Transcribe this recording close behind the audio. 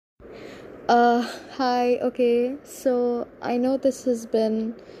Hi, okay. So I know this has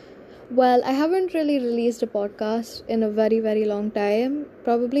been, I haven't really released a podcast in a very, very long time,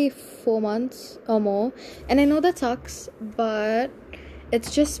 probably 4 months or more. And I know that sucks, but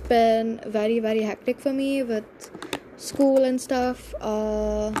it's just been very, very hectic for me with school and stuff.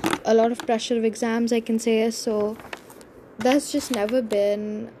 A lot of pressure of exams, I can say. So there's just never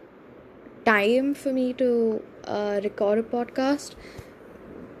been time for me to record a podcast,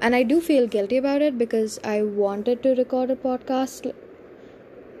 and I do feel guilty about it because I wanted to record a podcast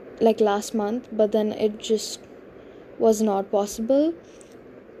like last month, but then it just was not possible.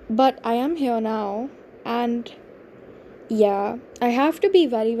 But I am here now, and yeah, I have to be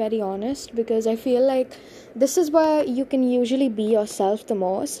very, very honest because I feel like this is where you can usually be yourself the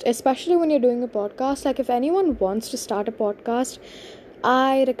most, especially when you're doing a podcast. Like, if anyone wants to start a podcast,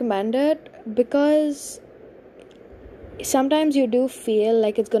 I recommend it because sometimes you do feel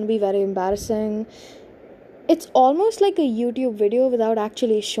like it's going to be very embarrassing. It's almost like a YouTube video without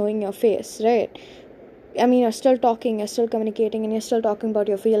actually showing your face, right? I mean, you're still talking, you're still communicating, and you're still talking about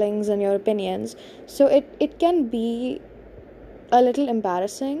your feelings and your opinions. So it can be a little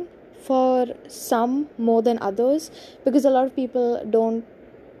embarrassing for some more than others, because a lot of people don't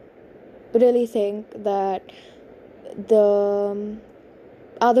really think that the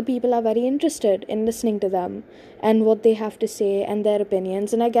other people are very interested in listening to them and what they have to say and their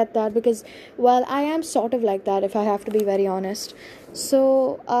opinions. And I get that because, well, I am sort of like that, if I have to be very honest.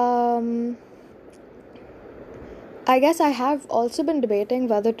 So I guess I have also been debating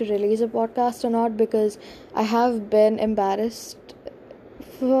whether to release a podcast or not, because I have been embarrassed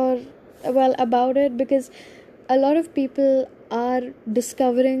for about it, because a lot of people are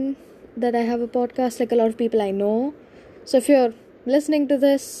discovering that I have a podcast, like a lot of people I know. So if you're listening to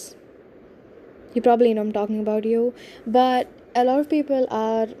this, you probably know I'm talking about you. But a lot of people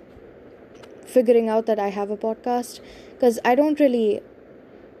are figuring out that I have a podcast, because I don't really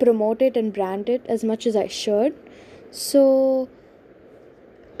promote it and brand it as much as I should. So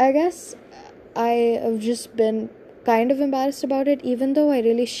I guess I have just been kind of embarrassed about it, even though I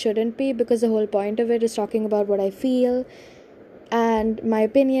really shouldn't be, because the whole point of it is talking about what I feel and my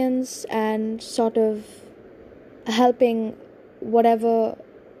opinions, and sort of helping whoever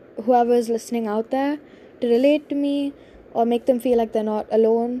is listening out there to relate to me or make them feel like they're not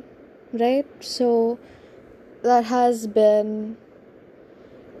alone, right? So that has been,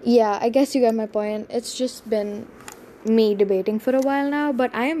 yeah, I guess you get my point. It's just been me debating for a while now,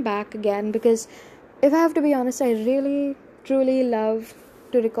 but I am back again because, if I have to be honest, I really truly love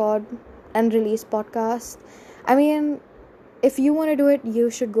to record and release podcasts. I mean, if you want to do it, you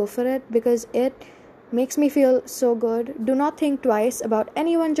should go for it, because it makes me feel so good. Do not think twice about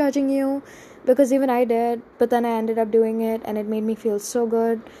anyone judging you, because even I did, but then I ended up doing it and it made me feel so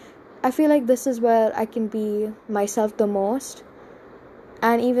good. I feel like this is where I can be myself the most.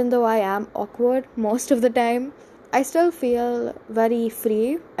 And even though I am awkward most of the time, I still feel very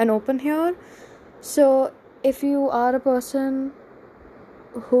free and open here. So if you are a person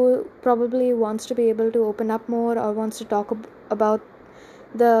who probably wants to be able to open up more, or wants to talk about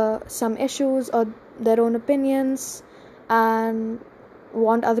some issues or their own opinions, and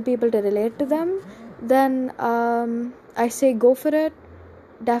want other people to relate to them, then I say go for it.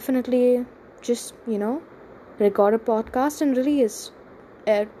 Definitely just, record a podcast and release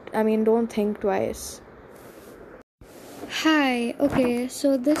it. I mean, don't think twice. Hi, okay,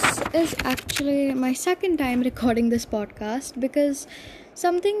 so this is actually my second time recording this podcast, because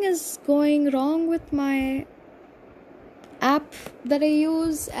something is going wrong with my app that I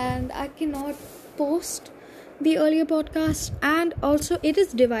use, and I cannot post the earlier podcast, and also it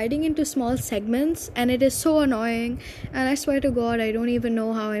is dividing into small segments, and it is so annoying. And I swear to God, I don't even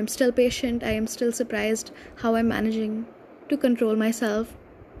know how I'm still patient. I am still surprised how I'm managing to control myself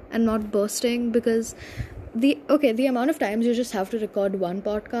and not bursting, because the amount of times you just have to record one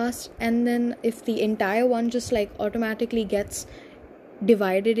podcast, and then if the entire one just like automatically gets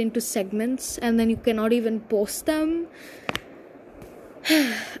divided into segments, and then you cannot even post them.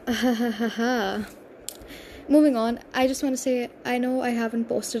 Moving on, I just want to say, I know I haven't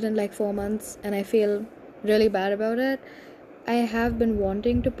posted in like 4 months, and I feel really bad about it. I have been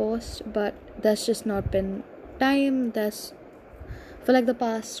wanting to post, but there's just not been time. For like the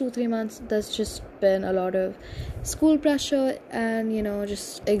past 2-3 months, there's just been a lot of school pressure and,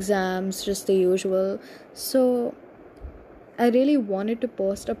 just exams, just the usual. So I really wanted to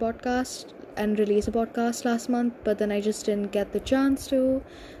post a podcast and release a podcast last month, but then I just didn't get the chance to.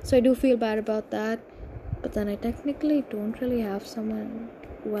 So I do feel bad about that. But then I technically don't really have someone.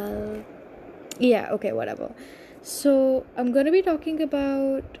 Well, yeah, okay, whatever. So I'm going to be talking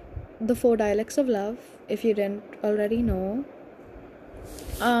about the 4 dialects of love, if you didn't already know.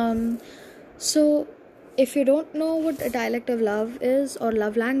 So if you don't know what a dialect of love is or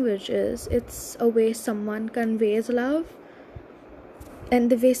love language is, it's a way someone conveys love and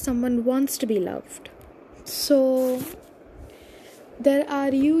the way someone wants to be loved. So there are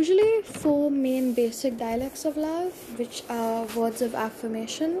usually 4 main basic dialects of love, which are words of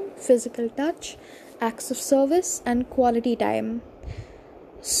affirmation, physical touch, acts of service, and quality time.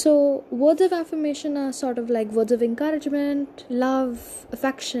 So words of affirmation are sort of like words of encouragement, love,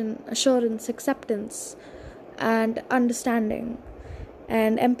 affection, assurance, acceptance, and understanding,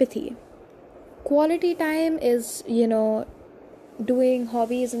 and empathy. Quality time is, doing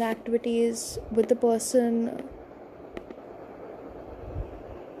hobbies and activities with the person,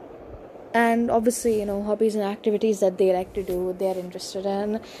 and obviously, hobbies and activities that they like to do, they're interested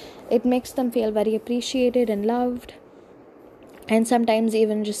in. It makes them feel very appreciated and loved, and sometimes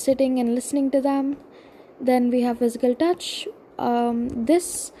even just sitting and listening to them. Then we have physical touch.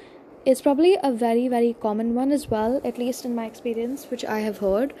 This is probably a very, very common one as well, at least in my experience, which I have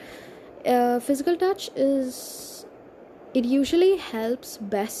heard. Physical touch it usually helps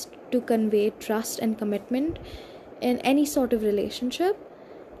best to convey trust and commitment in any sort of relationship.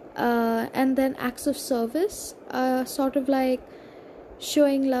 And then acts of service are sort of like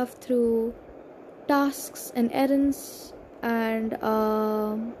showing love through tasks and errands, and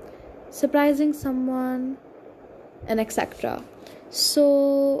surprising someone, and etc.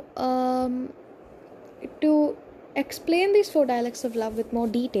 So to explain these 4 dialects of love with more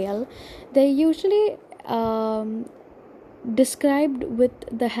detail, they're usually described with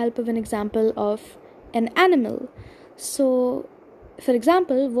the help of an example of an animal. So for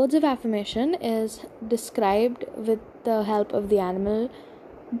example, words of affirmation is described with the help of the animal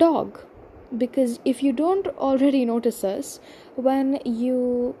dog. Because if you don't already notice this, when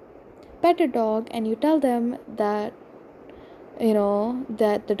you pet a dog and you tell them that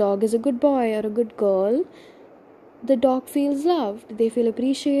that the dog is a good boy or a good girl, the dog feels loved, they feel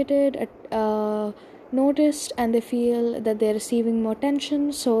appreciated, noticed, and they feel that they're receiving more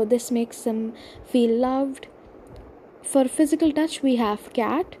attention, so this makes them feel loved. For physical touch, we have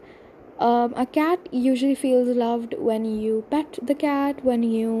cat. A cat usually feels loved when you pet the cat, when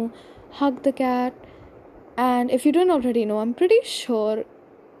you hug the cat. And if you don't already know, I'm pretty sure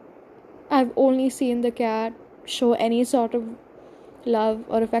I've only seen the cat show any sort of love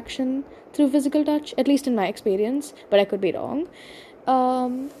or affection through physical touch, at least in my experience, but I could be wrong.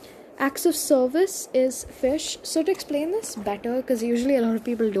 Acts of service is fish. So to explain this better, because usually a lot of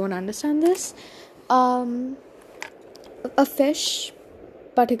people don't understand this, a fish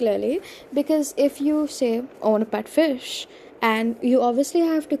particularly, because if you say own a pet fish and you obviously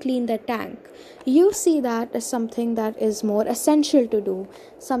have to clean that tank, you see that as something that is more essential to do,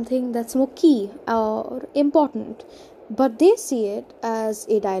 something that's more key or important, but they see it as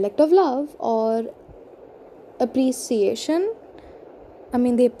a dialect of love or appreciation.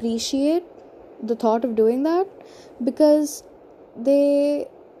 They appreciate the thought of doing that because they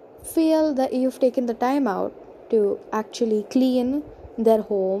feel that you've taken the time out to actually clean their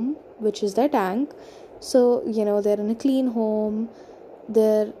home, which is their tank. So they're in a clean home,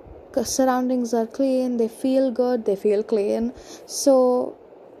 their surroundings are clean, they feel good, they feel clean, so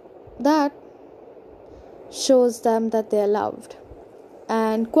that shows them that they're loved.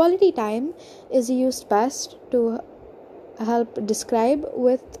 And quality time is used best to help describe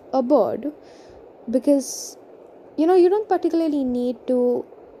with a bird, because you don't particularly need to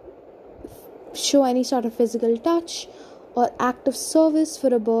show any sort of physical touch or act of service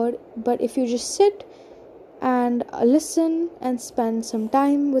for a bird, but if you just sit and listen and spend some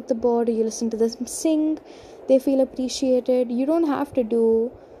time with the bird, or you listen to them sing, they feel appreciated. You don't have to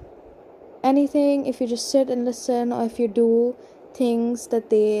do anything if you just sit and listen, or if you do things that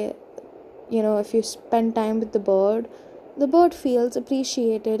they, if you spend time with the bird feels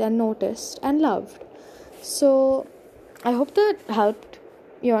appreciated and noticed and loved. So I hope that helped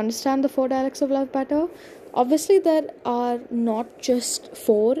you understand the 4 dialects of love better. Obviously there are not just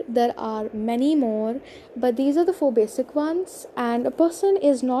 4, there are many more, but these are the 4 basic ones, and a person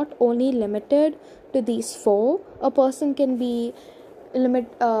is not only limited to these 4. A person can be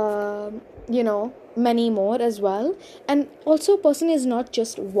many more as well. And also a person is not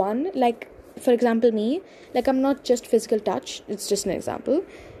just one, like for example me, like I'm not just physical touch, it's just an example.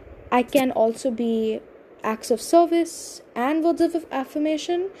 I can also be acts of service and words of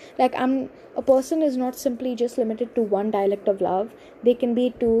affirmation. Like a person is not simply just limited to one dialect of love, they can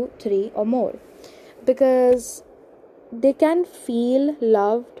be 2, 3 or more, because they can feel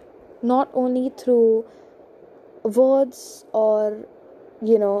loved not only through words or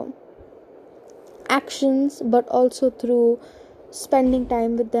actions, but also through spending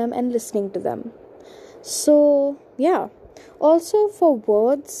time with them and listening to them. So, yeah. Also, for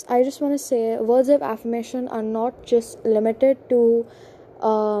words, I just want to say words of affirmation are not just limited to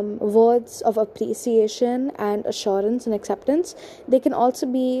words of appreciation and assurance and acceptance. They can also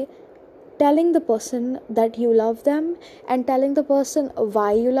be telling the person that you love them and telling the person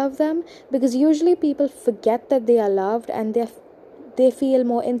why you love them, because usually people forget that they are loved, and they feel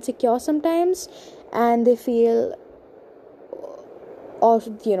more insecure sometimes, and they feel, or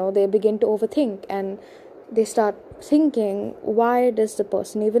they begin to overthink, and they start thinking, why does the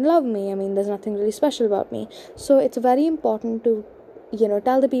person even love me? I mean, there's nothing really special about me. So it's very important to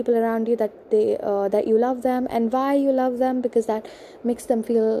tell the people around you that that you love them and why you love them, because that makes them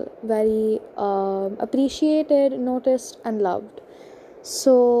feel very appreciated, noticed, and loved.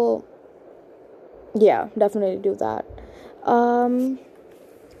 So yeah, definitely do that. um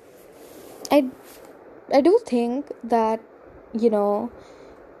i I do think that you know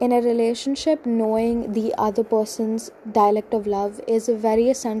in a relationship, knowing the other person's dialect of love is very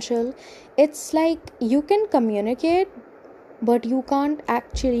essential. It's like you can communicate, but you can't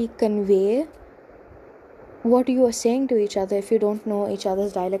actually convey what you are saying to each other if you don't know each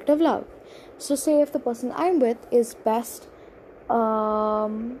other's dialect of love. So, say if the person I'm with is best,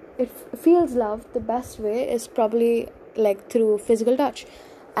 it feels love, the best way is probably like through physical touch,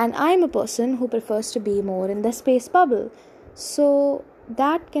 and I'm a person who prefers to be more in the space bubble. So,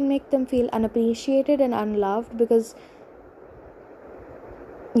 that can make them feel unappreciated and unloved, because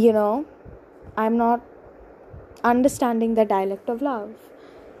you know I'm not understanding the dialect of love.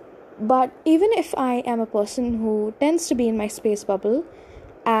 But even if I am a person who tends to be in my space bubble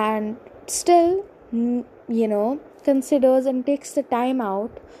and still considers and takes the time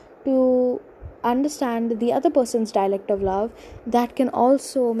out to understand the other person's dialect of love, that can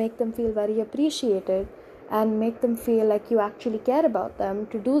also make them feel very appreciated and make them feel like you actually care about them,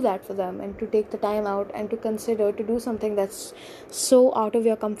 to do that for them and to take the time out and to consider to do something that's so out of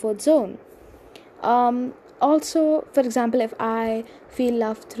your comfort zone. Also, for example, if I feel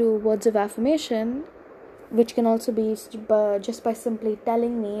love through words of affirmation, which can also be just by simply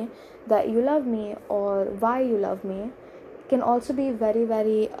telling me that you love me or why you love me, can also be very,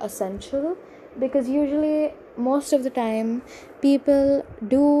 very essential, because usually most of the time people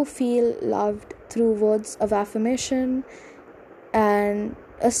do feel loved through words of affirmation. And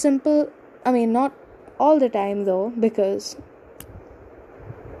a simple, I mean, not all the time though, because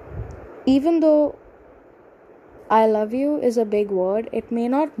even though I love you is a big word, it may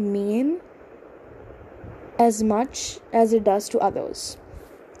not mean as much as it does to others.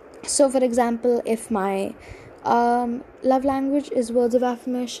 So, for example, if my love language is words of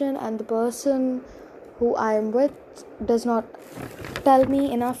affirmation, and the person who I am with does not tell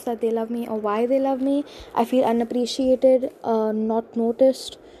me enough that they love me or why they love me, I feel unappreciated, not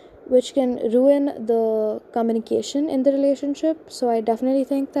noticed, which can ruin the communication in the relationship. So I definitely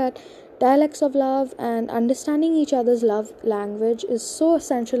think that dialects of love and understanding each other's love language is so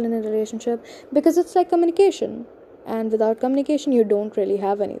essential in a relationship, because it's like communication, and without communication you don't really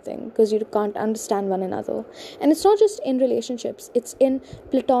have anything, because you can't understand one another. And it's not just in relationships, it's in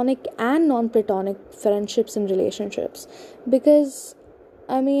platonic and non-platonic friendships and relationships, because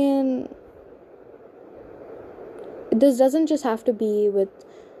I mean, this doesn't just have to be with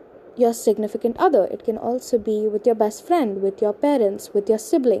your significant other, it can also be with your best friend, with your parents, with your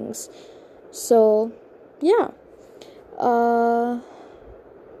siblings. So yeah,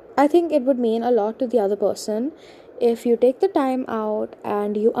 I think it would mean a lot to the other person if you take the time out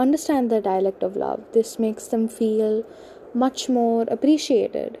and you understand the dialect of love. This makes them feel much more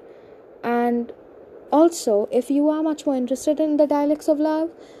appreciated. And also, if you are much more interested in the dialects of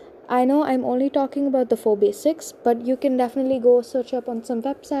love, I know I'm only talking about the 4 basics, but you can definitely go search up on some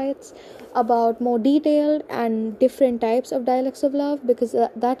websites about more detailed and different types of dialects of love, because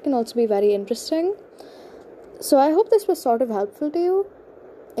that can also be very interesting. So I hope this was sort of helpful to you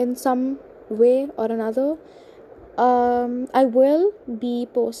in some way or another. I will be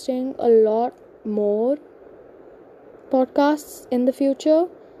posting a lot more podcasts in the future.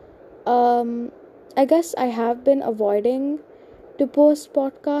 I guess I have been avoiding to post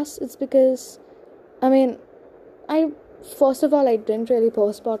podcasts. It's because, I mean, I first of all, I didn't really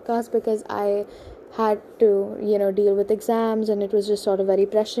post podcasts because I had to, deal with exams, and it was just sort of very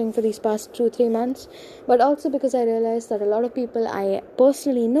pressuring for these past 2-3 months. But also because I realized that a lot of people I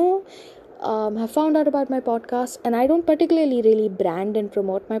personally know have found out about my podcast, and I don't particularly really brand and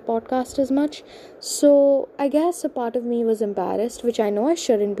promote my podcast as much. So I guess a part of me was embarrassed, which I know I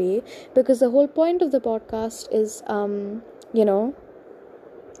shouldn't be, because the whole point of the podcast is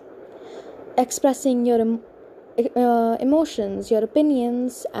expressing your emotions, your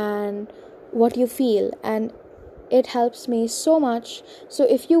opinions, and what you feel, and it helps me so much. So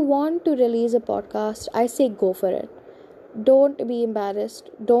if you want to release a podcast, I say go for it. Don't be embarrassed.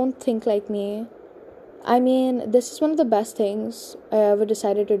 Don't think like me. I mean, this is one of the best things I ever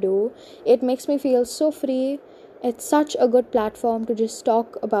decided to do. It makes me feel so free. It's such a good platform to just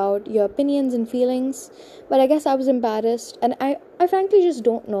talk about your opinions and feelings. But I guess I was embarrassed, and I frankly just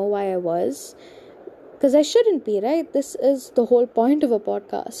don't know why I was. Because I shouldn't be, right? This is the whole point of a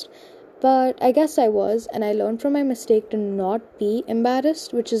podcast. But I guess I was, and I learned from my mistake to not be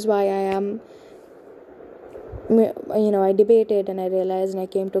embarrassed, which is why I am, I debated and I realized and I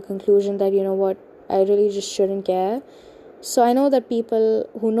came to a conclusion that, you know what, I really just shouldn't care. So I know that people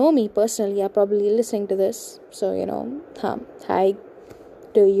who know me personally are probably listening to this. So, hi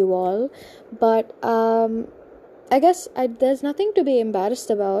to you all. But I guess there's nothing to be embarrassed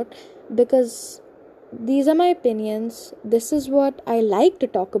about, because these are my opinions. This is what I like to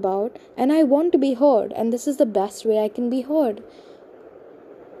talk about, and I want to be heard, and this is the best way I can be heard.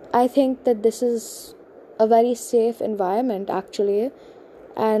 I think that this is a very safe environment, actually,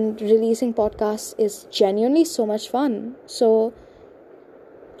 and releasing podcasts is genuinely so much fun. So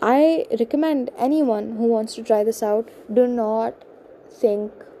I recommend anyone who wants to try this out, do not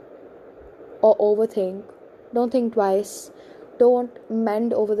think or overthink. Don't think twice. Don't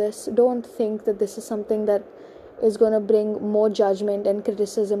mend over this. Don't think that this is something that is going to bring more judgment and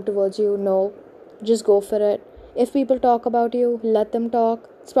criticism towards you. No, just go for it. If people talk about you, let them talk.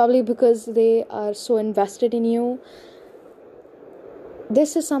 It's probably because they are so invested in you.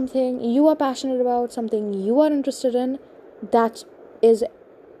 This is something you are passionate about, something you are interested in. That is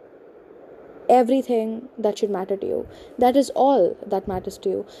everything that should matter to you. That is all that matters to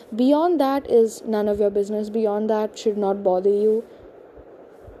you. Beyond that is none of your business. Beyond that should not bother you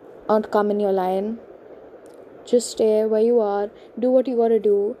or come in your line. Just stay where you are, do what you gotta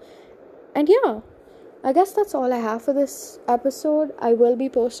do. And yeah, I guess that's all I have for this episode. I will be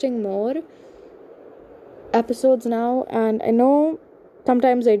posting more episodes now, and I know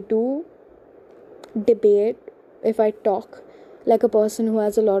sometimes I do debate if I talk like a person who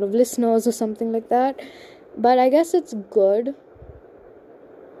has a lot of listeners or something like that, but I guess it's good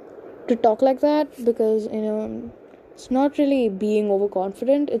to talk like that, because it's not really being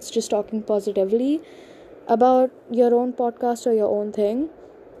overconfident. It's just talking positively about your own podcast or your own thing.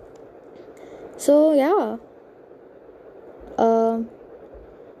 So yeah,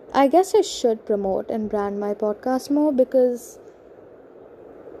 I guess I should promote and brand my podcast more, because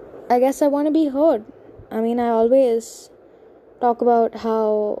I guess I want to be heard. I mean, I always talk about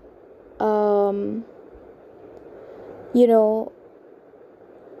how I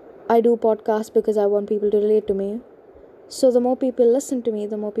do podcasts because I want people to relate to me. So the more people listen to me,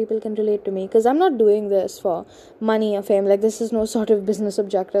 the more people can relate to me, because I'm not doing this for money or fame. Like, this is no sort of business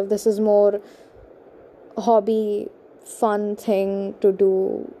objective. This is more hobby, fun thing to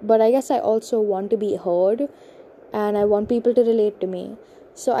do. But I guess I also want to be heard, and I want people to relate to me.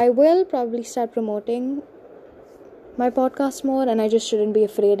 So I will probably start promoting my podcast more, and I just shouldn't be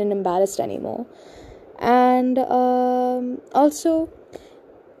afraid and embarrassed anymore. And also,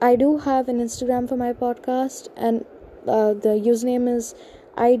 I do have an Instagram for my podcast, and the username is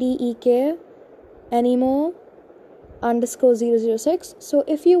IDEK anymore _006. So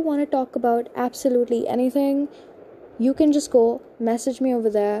if you want to talk about absolutely anything, you can just go message me over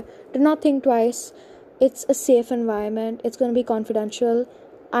there. Do not think twice. It's a safe environment. It's going to be confidential.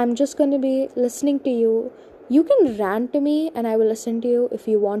 I'm just going to be listening to you. You can rant to me and I will listen to you. If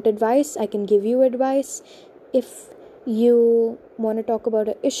you want advice, I can give you advice. If you want to talk about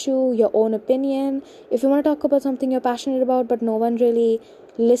an issue, your own opinion, if you want to talk about something you're passionate about but no one really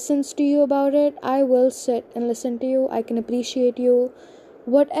listens to you about it, I will sit and listen to you. I can appreciate you.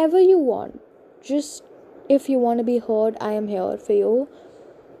 Whatever you want. Just if you want to be heard, I am here for you.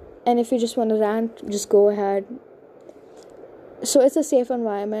 And if you just want to rant, just go ahead. So it's a safe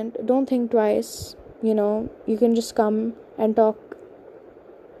environment. Don't think twice. You can just come and talk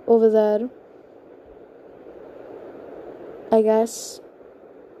over there, I guess.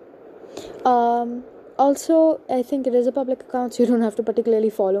 Also, I think it is a public account, so you don't have to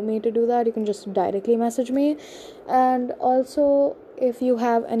particularly follow me to do that. You can just directly message me. And also, if you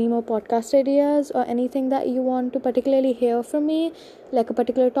have any more podcast ideas or anything that you want to particularly hear from me, like a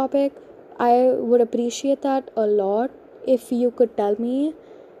particular topic, I would appreciate that a lot. If you could tell me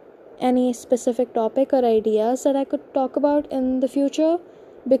any specific topic or ideas that I could talk about in the future,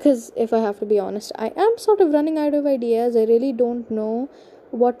 because if I have to be honest, I am sort of running out of ideas. I really don't know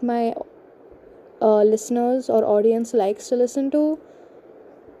what my listeners or audience likes to listen to.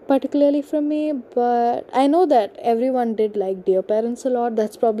 particularly from me, but I know that everyone did like Dear Parents a lot.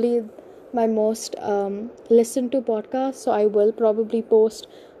 That's probably my most listened to podcast, so I will probably post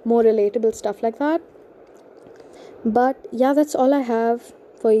more relatable stuff like that. But yeah, that's all I have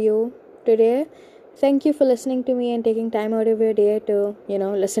for you today. Thank you for listening to me and taking time out of your day to,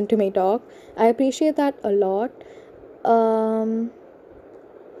 listen to me talk. I appreciate that a lot.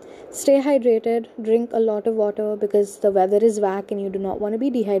 Stay hydrated, drink a lot of water because the weather is whack and you do not want to be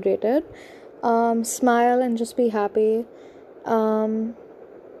dehydrated. Smile and just be happy.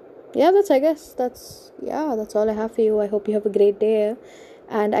 Yeah, that's all I have for you. I hope you have a great day,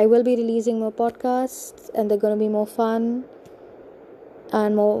 and I will be releasing more podcasts, and they're gonna be more fun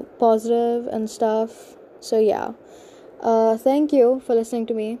and more positive and stuff. So yeah, thank you for listening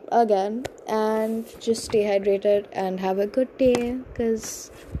to me again, and just stay hydrated and have a good day,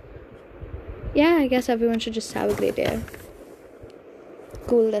 because yeah, I guess everyone should just have a great day.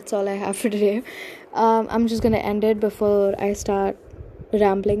 Cool, that's all I have for today. I'm just gonna end it before I start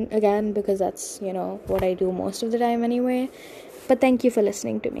rambling again, because that's what I do most of the time anyway. But thank you for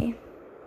listening to me.